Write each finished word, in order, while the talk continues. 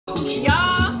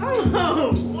Y'all.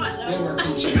 What the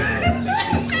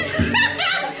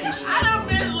I done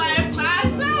missed like 5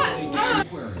 shots.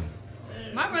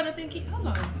 My brother think he, hold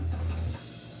on.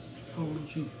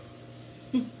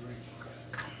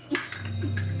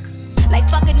 Like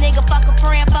fuck a nigga, fuck a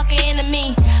friend, fuck a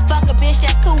enemy. Fuck a bitch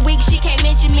that's too weak, she can't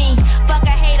mention me. Fuck a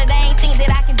hater, they ain't think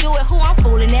that I can do it. Who I'm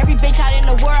fooling? Every bitch out in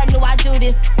the world knew I do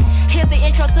this. Here's the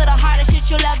intro to the hardest shit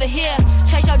you'll ever hear.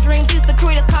 Chase your dreams, it's the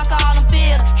creators, conquer all them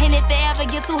fears. And if they ever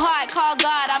get too hard, call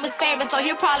God, I'm his favorite, so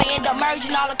he'll probably end up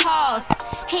merging all the calls.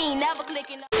 He ain't never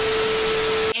clicking.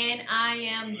 And I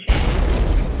am back.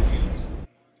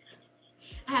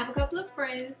 I have a couple of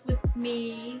friends with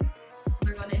me.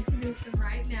 We're gonna introduce them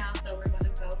right now. So we're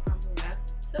gonna go from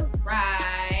left to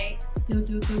right.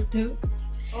 Do.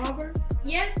 Auburn?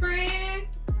 Yes, friend.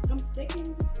 I'm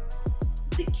thinking.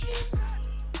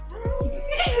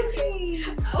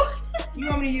 Oh. You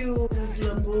want me to use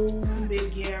Laboon, Big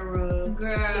Gara,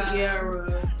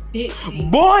 Big G.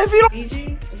 Boy, if you don't.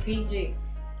 BG.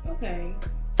 Okay.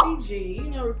 BG, you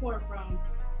know, reporting from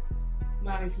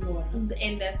Miami, Florida.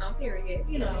 And that's on period.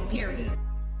 You know, period.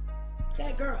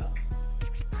 That girl.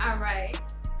 All right.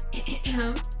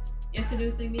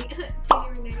 Introducing me, Tinnie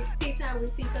Renee. Tea time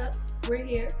with Teacup. We're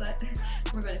here, but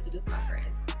we're going to introduce my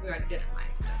friends. We already did my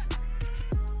introduction.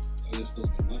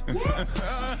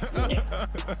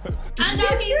 I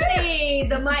know he seen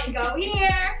the mic go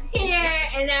here,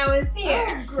 and now it's here.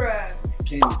 Oh, crap.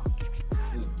 It's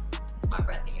my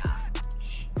brother, y'all.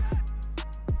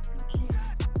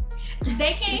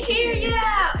 They can't hear you.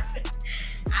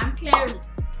 I'm Carrie.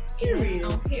 Period.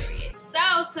 On period. So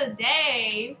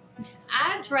today,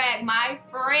 I dragged my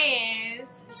friends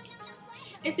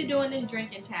into doing this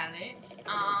drinking challenge.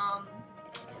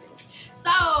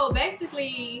 So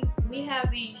basically, we have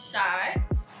these shots.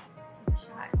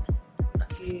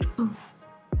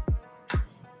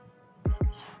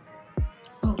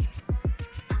 Oh.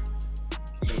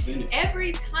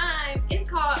 Every time, it's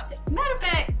called. Matter of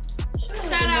fact,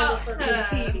 shout out to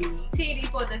Tinnie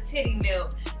for the titty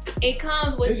milk. It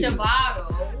comes with your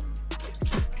bottle,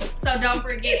 so don't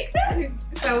forget.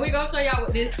 So we're gonna show y'all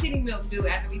what this titty milk do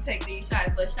after we take these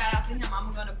shots. But shout out to him.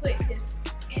 I'm gonna put his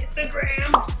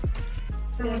Instagram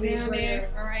down there,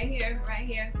 or right here.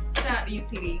 Shout out to you,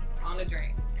 TD, on the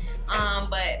drink.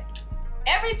 But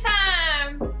every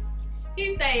time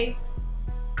he say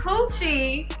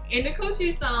Coochie in the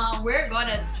Coochie song, we're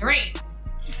gonna drink.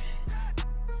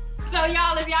 So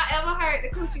y'all, if y'all ever heard the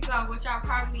Coochie song, which y'all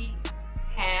probably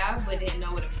have but didn't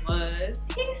know what it was,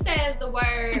 he says the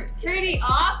word pretty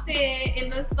often in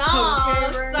the song.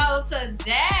 Okay, so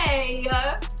today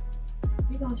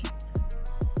we gonna drink.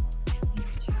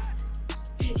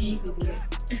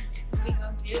 We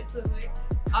gonna get to it.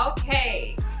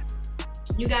 Okay,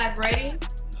 you guys ready?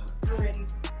 I'm ready.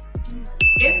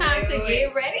 It's time to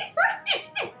get ready.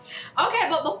 Okay,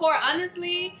 but before,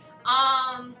 honestly,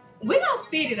 we gonna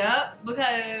speed it up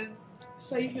because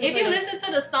if you listen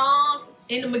to the song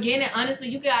in the beginning, honestly,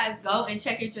 you guys go and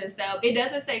check it yourself. It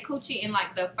doesn't say Coochie in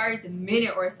like the first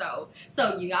minute or so.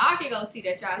 So y'all can go see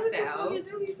that yourself. What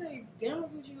do you say? Damn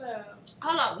Coochie loud.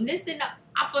 Hold on, listen up.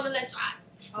 I'm gonna let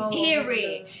y'all hear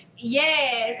it.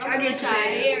 Yes, I'm gonna let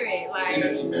y'all hear it. Like,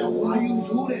 man, why you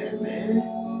do that, man?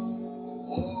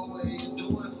 Always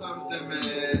doing something,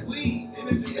 man. We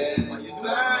yes,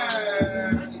 sir.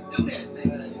 How you do that, man?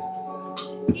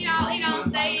 He don't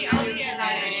say it over here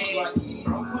like.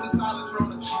 Put a silence on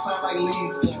the sound like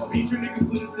leaves. Beat your nigga,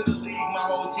 put us in the league, my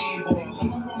whole team, boy. Come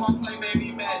up on my play, made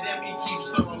me mad, then we keep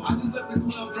stalling. I just left the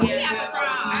club drunk.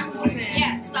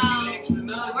 Yeah, so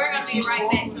we're gonna be right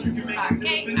back to the start,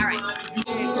 okay? Alright.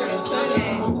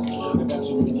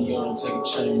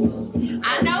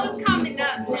 I know it's coming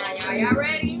up now, y'all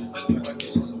ready? I'm gonna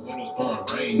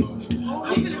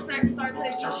start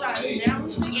taking shots down.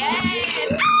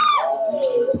 Yes!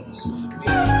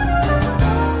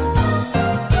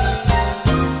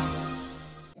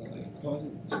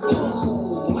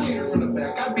 Oh, I hit her from the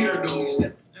back. I beat her doing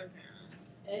step.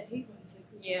 Okay.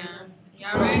 Yeah.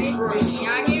 Y'all ready?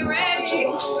 Y'all get ready.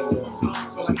 Y'all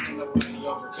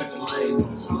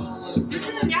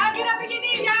get up and get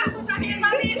these, y'all. Put your hands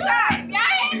on these shots.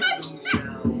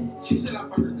 She said I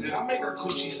fuck her good. I make her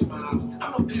Coochie smile.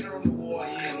 I'm a pinner on the wall,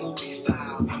 yeah, movie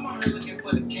style. I'm out here looking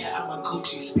for the cat. I'm a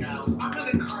Coochie scout. I'm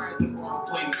in the car at the bar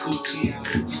playing Coochie out.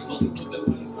 Fucking put the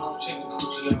lights on, check the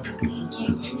Coochie out. Told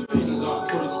her take the panties off,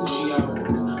 put the Coochie out.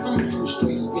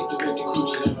 Straight spit the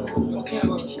Coochie out. Okay, I'm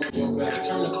gonna show your back.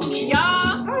 Turn the Coochie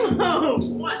out. Y'all.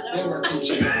 What? Never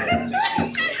Coochie out.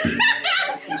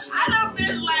 I done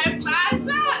missed like 5 shots.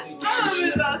 I done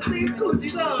missed about 6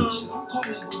 Coochies on. I'm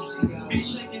calling Lucy out. Be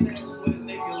shaking ass with a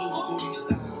nigga lose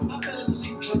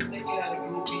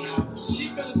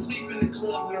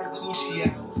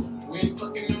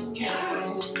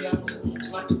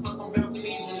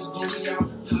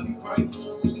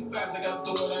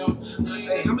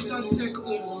she said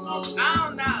coochie was a mom. I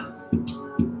don't know.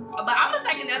 But I'm gonna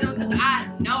take another one because I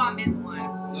know I missed one.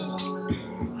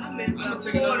 I'm gonna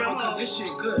take another one because this shit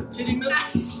good. Titty milk.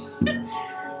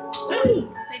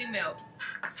 Titty milk.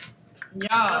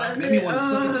 Y'all. Maybe you want to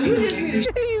suck it too.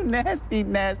 You nasty,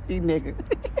 nasty nigga.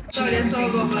 So that's all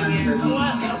over again. We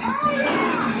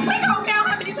don't count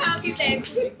how many times he said.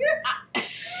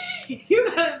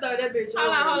 You gotta throw that bitch Hold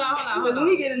on. Because when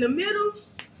he get in the middle,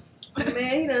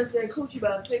 man, he done said coochie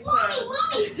about 6 times.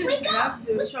 And I'm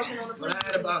still choking on the But I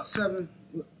had about 7,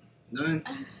 9.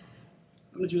 How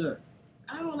much you have?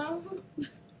 I don't know.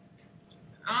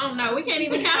 I don't know. We can't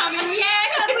even count how many we had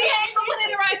because we ain't even put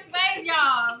in the right space,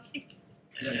 y'all.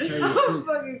 I'm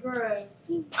fucking crying.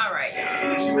 All right.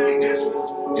 Energy make this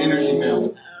one. Energy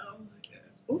milk.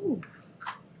 Ooh.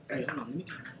 Hey, hold on. Let me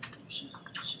get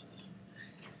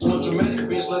So dramatic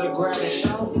bitch, let her grab and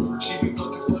shout. She be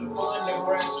fucking for the fun,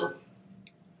 never ask her.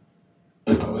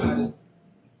 It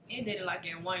did it like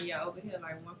in 1 year over here,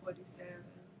 like 147.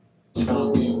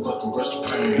 Stop being fucking breast of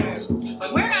pain.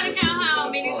 But we're gonna count how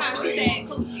many times we said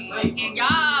coochie. And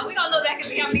y'all, we gonna look back and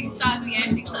see how many shots we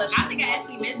actually took. I think I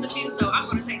actually missed a few, so I'm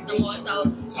gonna take some more. So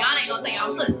y'all ain't gonna say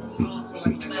y'all pussy.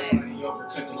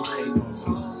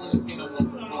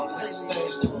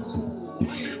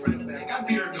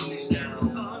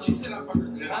 She said I fuck her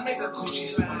good. I make her coochie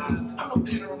smile. I'm no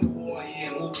pin her on the wall, yeah,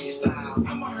 movie style.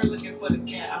 I'm out here looking for the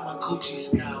cat, I'm a coochie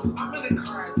scout. I'm in the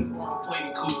car at the bar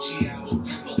playing coochie out.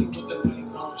 Fucking with the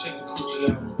lights on, check the coochie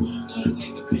out. Told her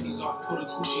take the pennies off, pull the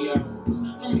coochie out.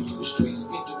 I'ma use straight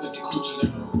spit with the coochie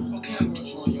down. Okay, I want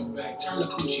you on your back, turn the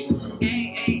coochie around.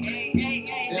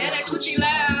 Hey, that coochie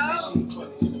loud. She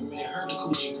fucked in a minute, heard the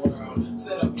coochie growl.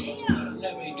 Set up the time,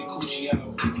 never ate the coochie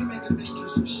out. I can make a bitch do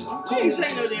some shit. I'm You ain't say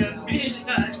no damn bitch.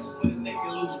 with a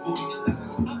naked loose booty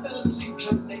style. I fell asleep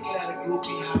drunk naked at a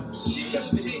groupie house. She got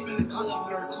asleep in the club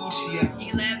with her coochie out.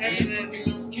 You laugh at It's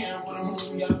fucking on camera with a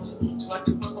movie out. She like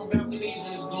to fuck on balconies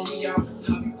when it's gloomy out. I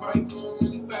be probably doing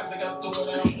really fast, I gotta throw it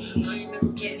out. I ain't never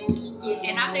been doing as good as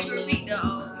And I think repeat the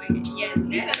yes,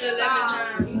 that's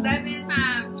said 11 times. 11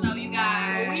 times. So you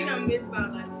guys. We done missed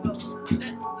about like 4.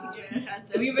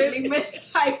 We really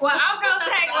missed like well, I'm gonna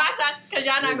take my shots because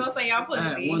y'all not gonna say y'all I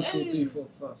had pussy. 1, 2, 3, 4,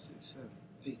 5, 6, 7,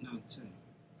 8, 9, 10.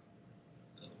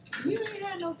 You ain't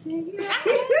had no 10.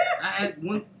 I had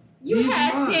 1. You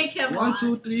had 10, come 1, on.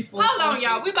 2, 3, 4. Hold 5, on,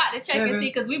 y'all. 6, We about to check 7, and see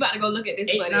because we about to go look at this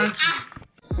 8, 9, footage. 10.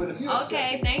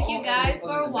 Okay, thank you guys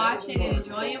for watching and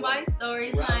enjoying my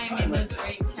story time in the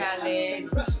drink challenge.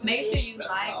 Make sure you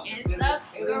like and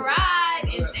subscribe.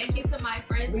 And thank you to my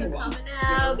friends for coming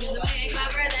out. Give them a hand, my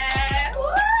brother. Woo!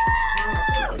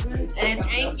 And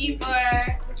thank you for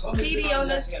TD on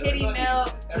the titty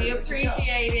milk. We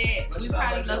appreciate it. We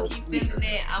probably low-key feeling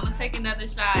it. I'm gonna take another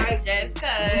shot just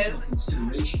cause.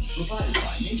 Consideration provided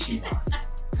by Nationwide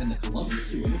and the Columbus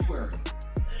Zoo and Aquarium.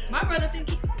 My brother think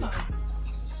he come on.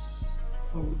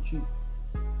 Oh, what you?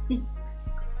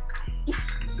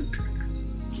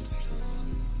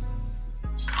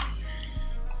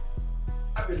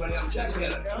 Everybody, I'm checking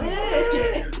it. I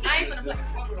ain't gonna play. Look,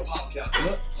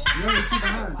 you're already 2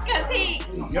 behind. Cause he.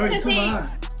 You're already 2 behind.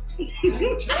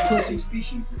 Pussy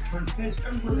species return to fish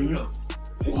everywhere they go.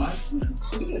 Why?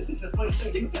 Look at this. This is a funny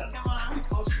thing. You got Come on.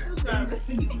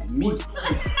 Me.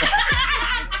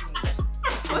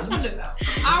 What you do?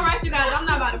 All right, you guys. I'm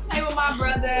not about to play with my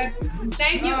brother.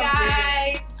 Thank you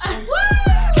guys. Woo!